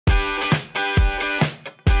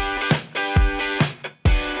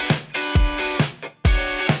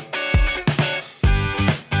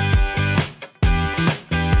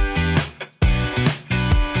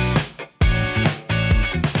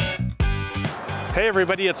Hey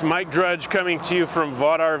everybody, it's Mike Drudge coming to you from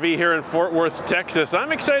Vaught RV here in Fort Worth, Texas.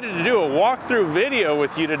 I'm excited to do a walkthrough video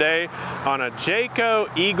with you today on a Jayco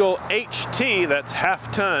Eagle HT, that's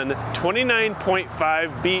half ton, 29.5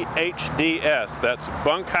 BHDS. That's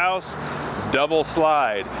bunkhouse double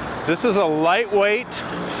slide. This is a lightweight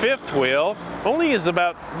fifth wheel, only is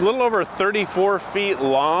about a little over 34 feet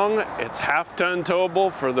long. It's half-ton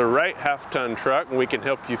towable for the right half-ton truck, and we can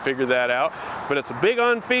help you figure that out. But it's big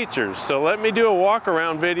on features, so let me do a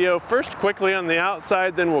walk-around video. First quickly on the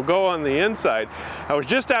outside, then we'll go on the inside. I was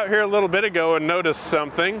just out here a little bit ago and noticed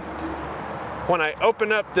something. When I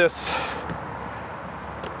open up this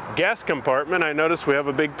gas compartment, I notice we have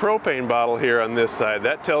a big propane bottle here on this side.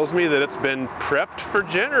 That tells me that it's been prepped for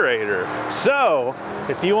generator. So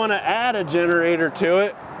if you want to add a generator to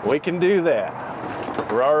it, we can do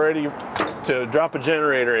that. We're all ready to drop a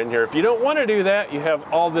generator in here. If you don't want to do that, you have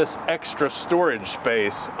all this extra storage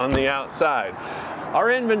space on the outside.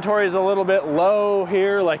 Our inventory is a little bit low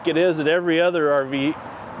here, like it is at every other RV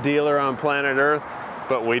dealer on planet Earth.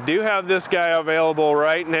 But we do have this guy available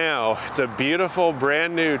right now. It's a beautiful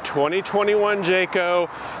brand new 2021 Jayco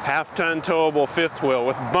half-ton towable fifth wheel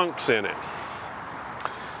with bunks in it.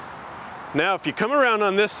 Now if you come around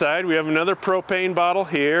on this side, we have another propane bottle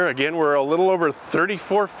here. Again, we're a little over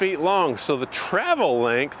 34 feet long, so the travel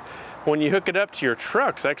length when you hook it up to your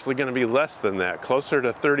truck's actually going to be less than that, closer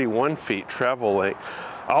to 31 feet travel length.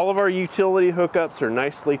 All of our utility hookups are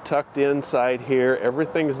nicely tucked inside here.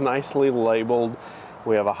 Everything's nicely labeled.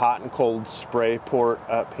 We have a hot and cold spray port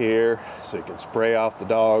up here, so you can spray off the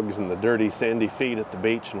dogs and the dirty sandy feet at the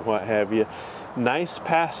beach and what have you. Nice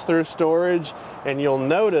pass-through storage, and you'll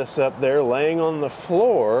notice up there laying on the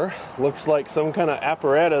floor looks like some kind of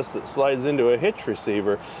apparatus that slides into a hitch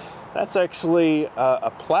receiver. That's actually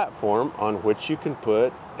a platform on which you can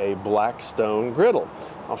put a black stone griddle.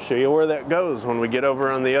 I'll show you where that goes when we get over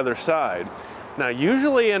on the other side. Now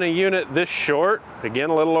usually in a unit this short, again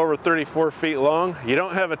a little over 34 feet long, you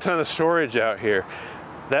don't have a ton of storage out here.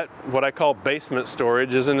 That, what I call basement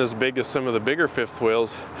storage, isn't as big as some of the bigger fifth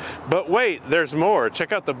wheels. But wait, there's more.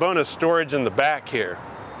 Check out the bonus storage in the back here.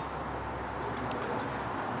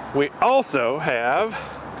 We also have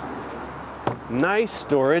nice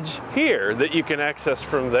storage here that you can access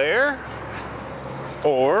from there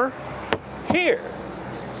or here.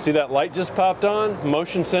 See that light just popped on?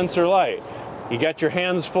 Motion sensor light. You got your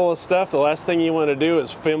hands full of stuff, the last thing you want to do is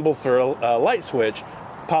fumble for a light switch.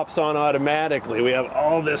 Pops on automatically. We have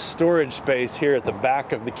all this storage space here at the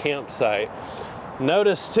back of the campsite.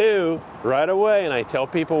 Notice too, right away, and I tell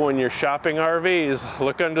people when you're shopping RVs,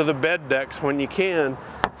 look under the bed decks when you can.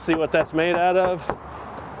 See what that's made out of?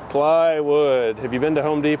 Plywood. Have you been to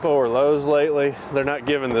Home Depot or Lowe's lately? They're not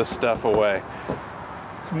giving this stuff away.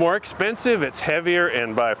 More expensive, it's heavier,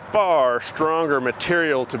 and by far stronger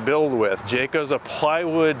material to build with. Jayco's a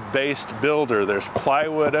plywood based builder. There's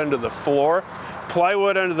plywood under the floor,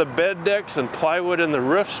 plywood under the bed decks, and plywood in the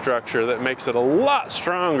roof structure that makes it a lot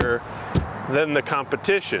stronger than the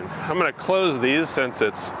competition. I'm going to close these since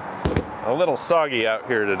it's a little soggy out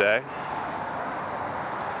here today.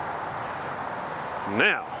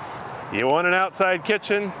 Now, you want an outside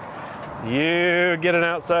kitchen? You get an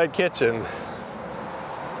outside kitchen.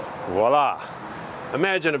 Voila.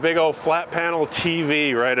 Imagine a big old flat panel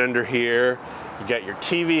TV right under here. You got your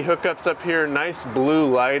TV hookups up here, nice blue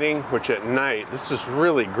lighting, which at night, this is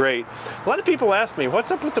really great. A lot of people ask me,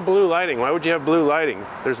 what's up with the blue lighting? Why would you have blue lighting?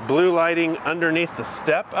 There's blue lighting underneath the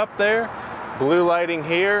step up there, blue lighting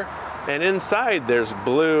here, and inside there's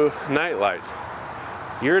blue night lights.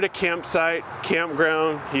 You're at a campsite,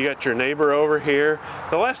 campground, you got your neighbor over here.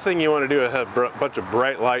 The last thing you want to do is have a bunch of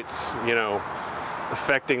bright lights, you know,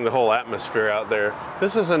 affecting the whole atmosphere out there.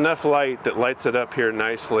 This is enough light that lights it up here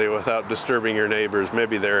nicely without disturbing your neighbors.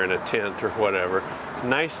 Maybe they're in a tent or whatever.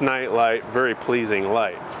 Nice night light, very pleasing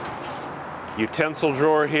light. Utensil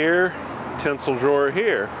drawer here, utensil drawer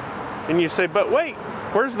here. And you say, but wait,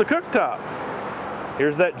 where's the cooktop?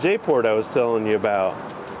 Here's that J-port I was telling you about.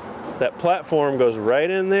 That platform goes right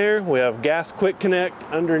in there. We have gas quick connect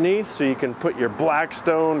underneath, so you can put your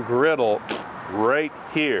Blackstone griddle right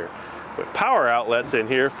here. With power outlets in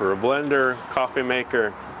here for a blender, coffee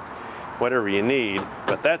maker, whatever you need,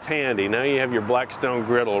 but that's handy. Now you have your Blackstone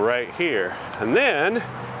griddle right here. And then,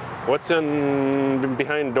 what's in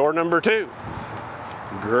behind door number 2?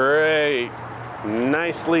 Great,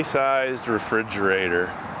 nicely sized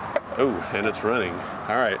refrigerator. Oh, and it's running.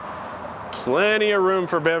 All right, plenty of room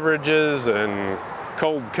for beverages and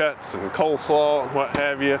cold cuts and coleslaw and what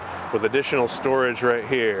have you, with additional storage right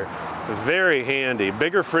here. Very handy,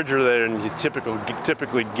 bigger refrigerator than you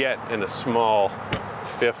typically get in a small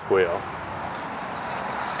fifth wheel.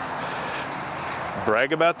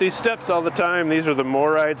 Brag about these steps all the time. These are the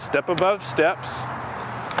MORryde step above steps.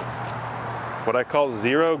 What I call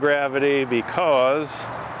zero gravity, because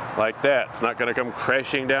like that, it's not going to come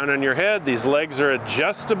crashing down on your head. These legs are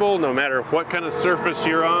adjustable no matter what kind of surface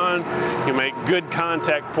you're on. You make good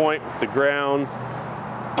contact point with the ground.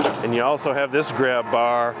 And you also have this grab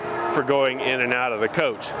bar for going in and out of the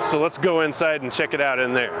coach. So let's go inside and check it out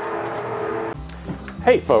in there.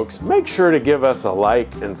 Hey folks, make sure to give us a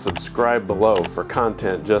like and subscribe below for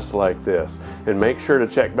content just like this. And make sure to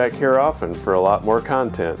check back here often for a lot more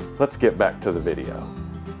content. Let's get back to the video.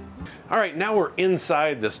 All right, now we're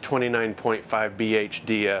inside this 29.5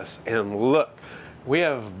 BHDS, and look, we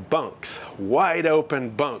have bunks, wide open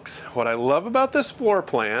bunks. What I love about this floor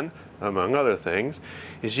plan, among other things,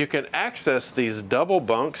 is you can access these double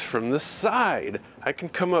bunks from the side. I can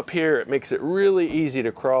come up here, it makes it really easy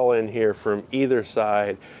to crawl in here from either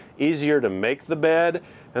side, easier to make the bed,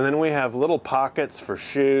 and then we have little pockets for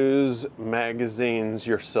shoes, magazines,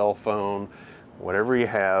 your cell phone, whatever you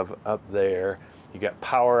have up there. You got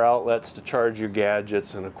power outlets to charge your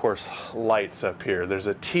gadgets, and of course lights up here. There's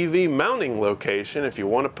a TV mounting location if you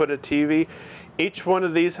want to put a TV. Each one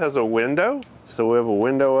of these has a window, so we have a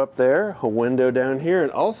window up there, a window down here,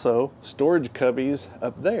 and also storage cubbies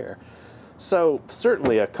up there. So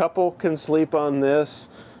certainly a couple can sleep on this.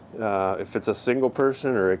 If it's a single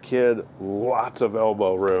person or a kid, lots of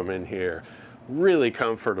elbow room in here. Really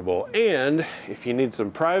comfortable. And if you need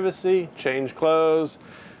some privacy, change clothes,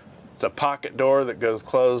 it's a pocket door that goes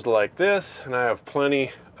closed like this, and I have plenty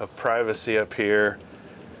of privacy up here.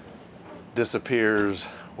 Disappears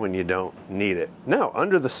when you don't need it. Now,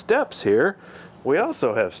 under the steps here, we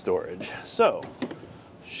also have storage. So,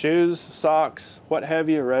 shoes, socks, what have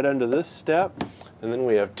you, right under this step. And then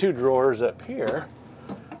we have two drawers up here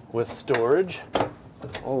with storage,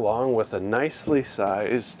 along with a nicely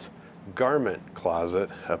sized garment closet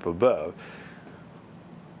up above.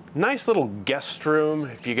 Nice little guest room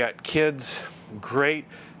if you got kids, great.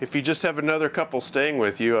 If you just have another couple staying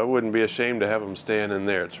with you, I wouldn't be ashamed to have them staying in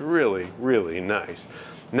there. It's really, really nice.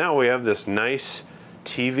 Now we have this nice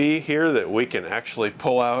TV here that we can actually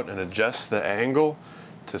pull out and adjust the angle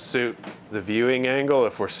to suit the viewing angle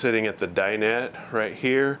if we're sitting at the dinette right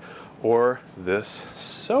here, or this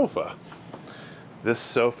sofa. This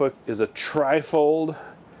sofa is a trifold,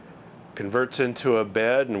 converts into a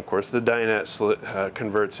bed, and of course the dinette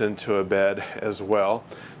converts into a bed as well.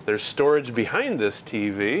 There's storage behind this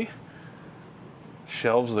TV,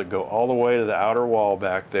 shelves that go all the way to the outer wall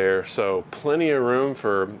back there, so plenty of room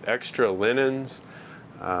for extra linens,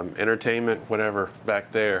 entertainment, whatever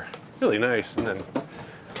back there. Really nice. And then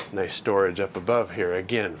nice storage up above here.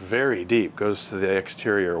 Again, very deep, goes to the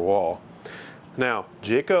exterior wall. Now,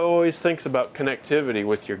 Jayco always thinks about connectivity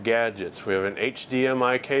with your gadgets. We have an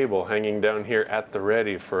HDMI cable hanging down here at the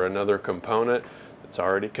ready for another component that's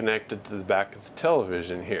already connected to the back of the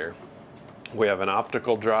television here. We have an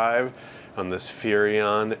optical drive on this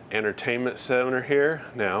Furrion entertainment center here.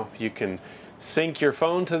 Now, you can sync your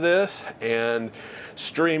phone to this and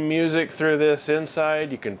stream music through this inside.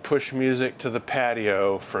 You can push music to the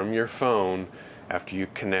patio from your phone after you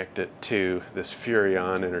connect it to this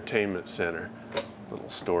Furrion entertainment center. Little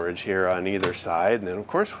storage here on either side, and then of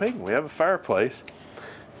course we have a fireplace.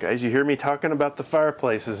 Guys, you hear me talking about the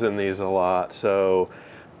fireplaces in these a lot. So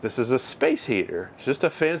this is a space heater. It's just a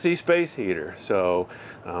fancy space heater. So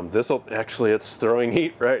it's throwing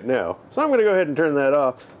heat right now. So I'm going to go ahead and turn that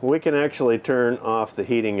off. We can actually turn off the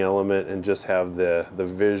heating element and just have the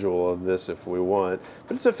visual of this if we want.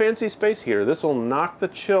 But it's a fancy space heater. This will knock the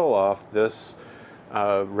chill off this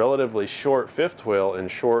relatively short fifth wheel in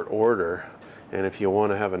short order. And if you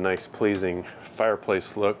want to have a nice pleasing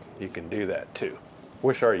fireplace look, you can do that too.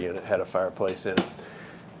 Wish our unit had a fireplace in it.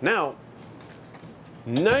 Now,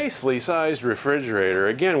 nicely sized refrigerator.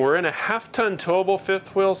 Again, we're in a half-ton towable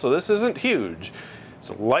fifth wheel, so this isn't huge. It's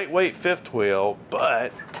a lightweight fifth wheel,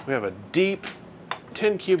 but we have a deep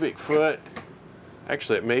 10 cubic foot,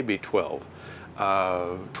 actually it may be 12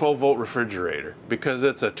 volt refrigerator. Because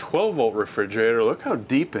it's a 12 volt refrigerator, look how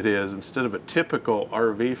deep it is instead of a typical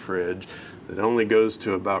RV fridge that only goes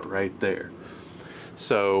to about right there.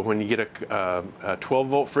 So when you get a 12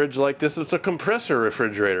 volt fridge like this, it's a compressor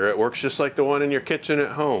refrigerator. It works just like the one in your kitchen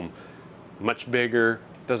at home. Much bigger,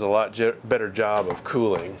 does a lot better job of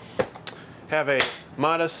cooling. Have a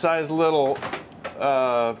modest sized little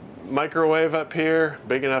microwave up here,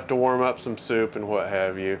 big enough to warm up some soup and what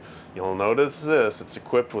have you. You'll notice this, it's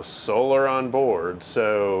equipped with solar on board,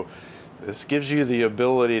 so this gives you the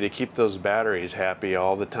ability to keep those batteries happy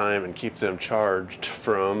all the time and keep them charged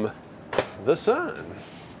from the sun.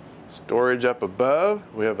 Storage up above.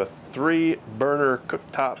 We have a 3-burner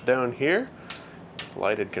cooktop down here,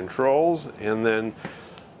 lighted controls, and then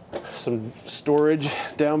some storage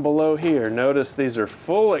down below here. Notice these are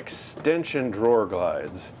full extension drawer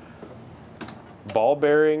glides. Ball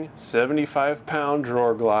bearing 75-pound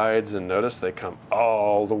drawer glides, and notice they come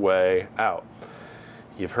all the way out.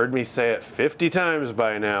 You've heard me say it 50 times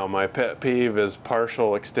by now. My pet peeve is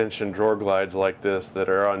partial extension drawer glides like this that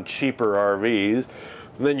are on cheaper RVs.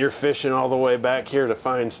 And then you're fishing all the way back here to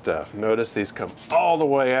find stuff. Notice these come all the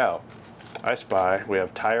way out. I spy. We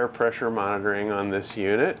have tire pressure monitoring on this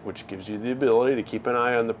unit, which gives you the ability to keep an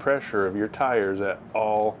eye on the pressure of your tires at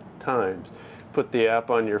all times. Put the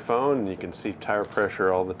app on your phone and you can see tire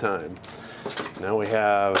pressure all the time. Now we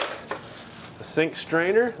have a sink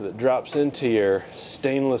strainer that drops into your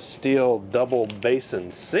stainless steel double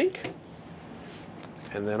basin sink.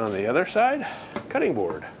 And then on the other side, cutting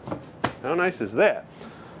board. How nice is that?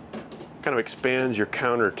 Kind of expands your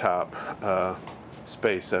countertop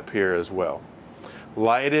space up here as well.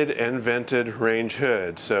 Lighted and vented range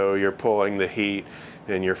hood, so you're pulling the heat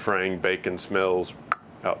and you're frying bacon smells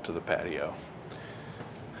out to the patio.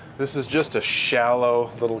 This is just a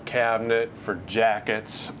shallow little cabinet for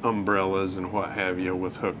jackets, umbrellas, and what have you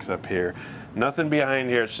with hooks up here. Nothing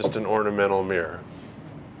behind here, it's just an ornamental mirror.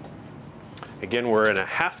 Again, we're in a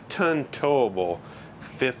half-ton towable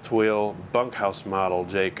 5th wheel bunkhouse model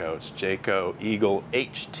Jayco. It's Jayco Eagle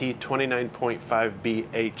HT 29.5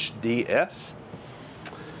 BHDS.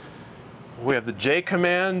 We have the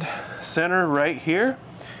JAYCOMMAND center right here.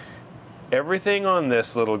 Everything on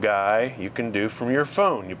this little guy you can do from your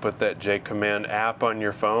phone. You put that JAYCOMMAND app on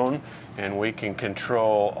your phone and we can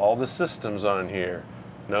control all the systems on here.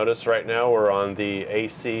 Notice right now we're on the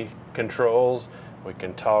AC controls. We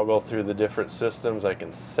can toggle through the different systems. I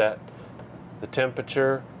can set the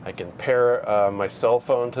temperature. I can pair my cell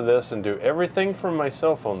phone to this and do everything from my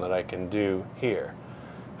cell phone that I can do here.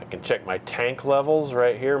 I can check my tank levels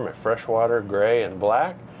right here, my freshwater, gray, and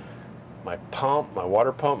black. My pump, my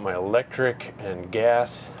water pump, my electric and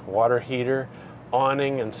gas water heater,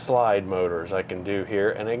 awning and slide motors I can do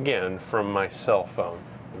here, and again from my cell phone.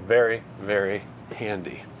 Very, very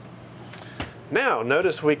handy. Now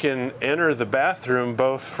notice we can enter the bathroom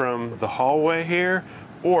both from the hallway here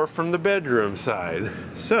or from the bedroom side.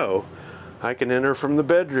 So I can enter from the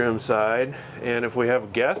bedroom side, and if we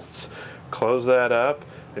have guests, close that up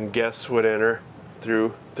and guests would enter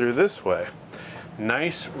through this way.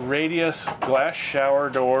 Nice radius glass shower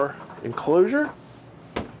door enclosure.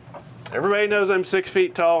 Everybody knows I'm 6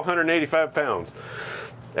 feet tall, 185 pounds.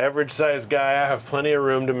 Average size guy. I have plenty of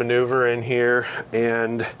room to maneuver in here,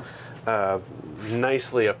 and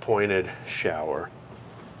nicely appointed shower.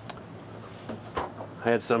 I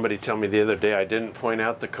had somebody tell me the other day I didn't point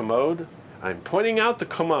out the commode. I'm pointing out the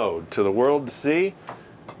commode to the world to see.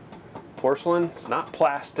 Porcelain, it's not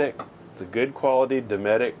plastic. It's a good quality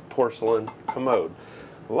Dometic porcelain commode.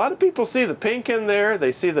 A lot of people see the pink in there.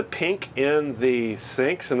 They see the pink in the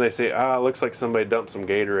sinks and they say, ah, it looks like somebody dumped some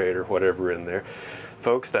Gatorade or whatever in there.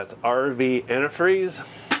 Folks, that's RV antifreeze.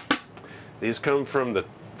 These come from the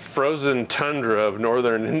frozen tundra of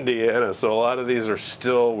northern Indiana, so a lot of these were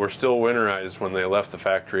still winterized when they left the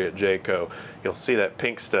factory at Jayco. You'll see that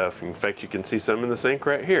pink stuff. In fact, you can see some in the sink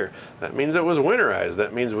right here. That means it was winterized.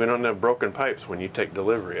 That means we don't have broken pipes when you take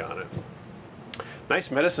delivery on it. Nice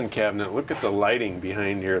medicine cabinet. Look at the lighting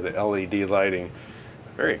behind here, the LED lighting.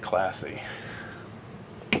 Very classy.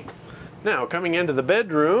 Now, coming into the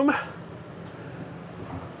bedroom,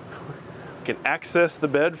 you can access the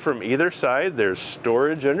bed from either side. There's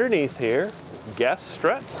storage underneath here, guest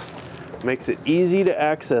struts. Makes it easy to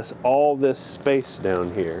access all this space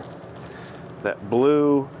down here. That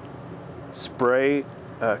blue spray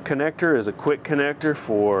connector is a quick connector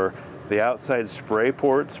for the outside spray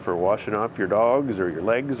ports for washing off your dogs or your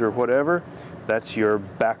legs or whatever. That's your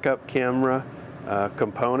backup camera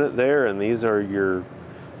component there, and these are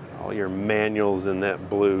all your manuals in that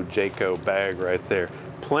blue Jayco bag right there.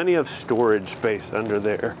 Plenty of storage space under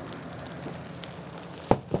there.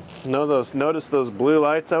 Notice those blue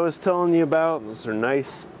lights I was telling you about? Those are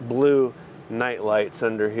nice blue night lights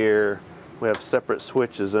under here. We have separate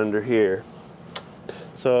switches under here.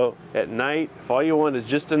 So at night, if all you want is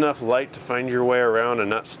just enough light to find your way around and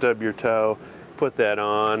not stub your toe, put that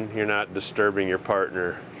on. You're not disturbing your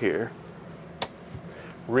partner here.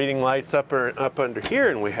 Reading lights up under here,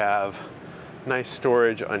 and we have nice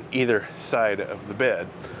storage on either side of the bed.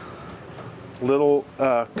 Little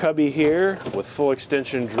cubby here with full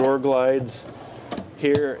extension drawer glides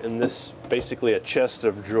here, and this basically a chest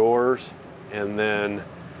of drawers, and then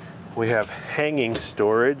we have hanging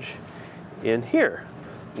storage in here.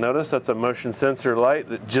 Notice that's a motion sensor light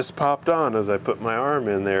that just popped on as I put my arm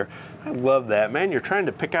in there. I love that, man. You're trying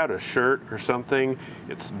to pick out a shirt or something.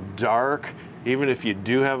 It's dark. Even if you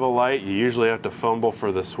do have a light, you usually have to fumble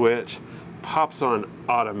for the switch. Pops on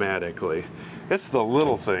automatically. It's the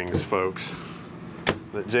little things, folks,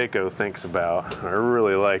 that Jayco thinks about. I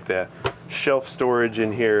really like that. Shelf storage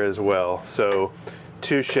in here as well. So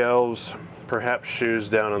 2 shelves, perhaps shoes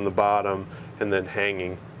down on the bottom, and then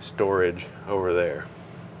hanging storage over there.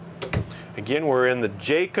 Again, we're in the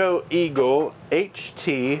Jayco Eagle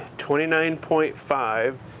HT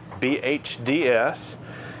 29.5 BHDS.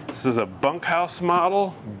 This is a bunkhouse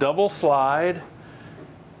model, double slide.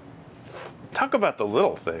 Talk about the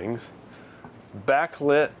little things.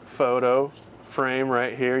 Backlit photo frame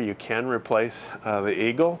right here. You can replace the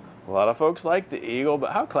Eagle. A lot of folks like the Eagle,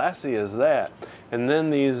 but how classy is that? And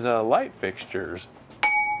then these light fixtures,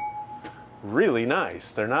 really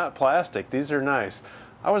nice. They're not plastic, these are nice.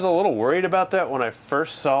 I was a little worried about that when I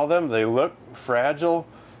first saw them. They look fragile.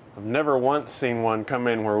 I've never once seen one come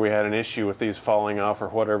in where we had an issue with these falling off or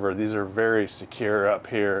whatever. These are very secure up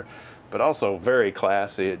here, but also very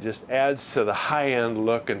classy. It just adds to the high-end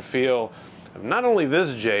look and feel of not only this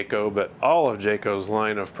Jayco, but all of Jayco's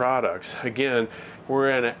line of products. Again,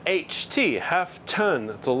 we're in an HT,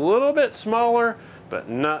 half-ton. It's a little bit smaller, but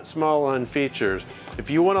not small on features. If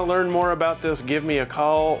you want to learn more about this, give me a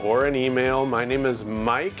call or an email. My name is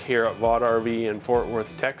Mike here at Vaught RV in Fort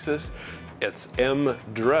Worth, Texas. It's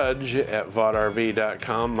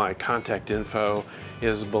mdrudge@vaughtRV.com. My contact info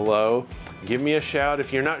is below. Give me a shout.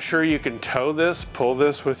 If you're not sure you can tow this, pull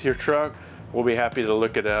this with your truck, we'll be happy to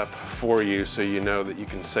look it up for you so you know that you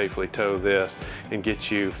can safely tow this and get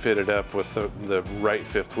you fitted up with the right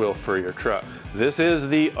fifth wheel for your truck. This is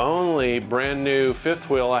the only brand new fifth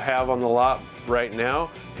wheel I have on the lot right now.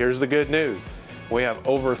 Here's the good news. We have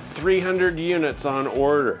over 300 units on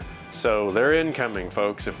order. So they're incoming,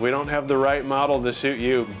 folks. If we don't have the right model to suit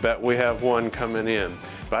you, bet we have one coming in.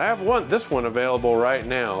 But I have this one available right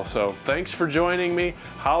now. So thanks for joining me.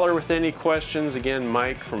 Holler with any questions. Again,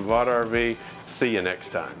 Mike from Vaught RV. See you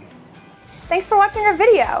next time. Thanks for watching our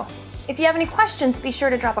video. If you have any questions, be sure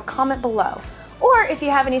to drop a comment below. Or if you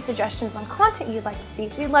have any suggestions on content you'd like to see,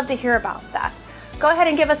 we'd love to hear about that. Go ahead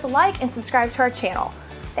and give us a like and subscribe to our channel.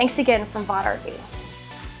 Thanks again from Vaught RV.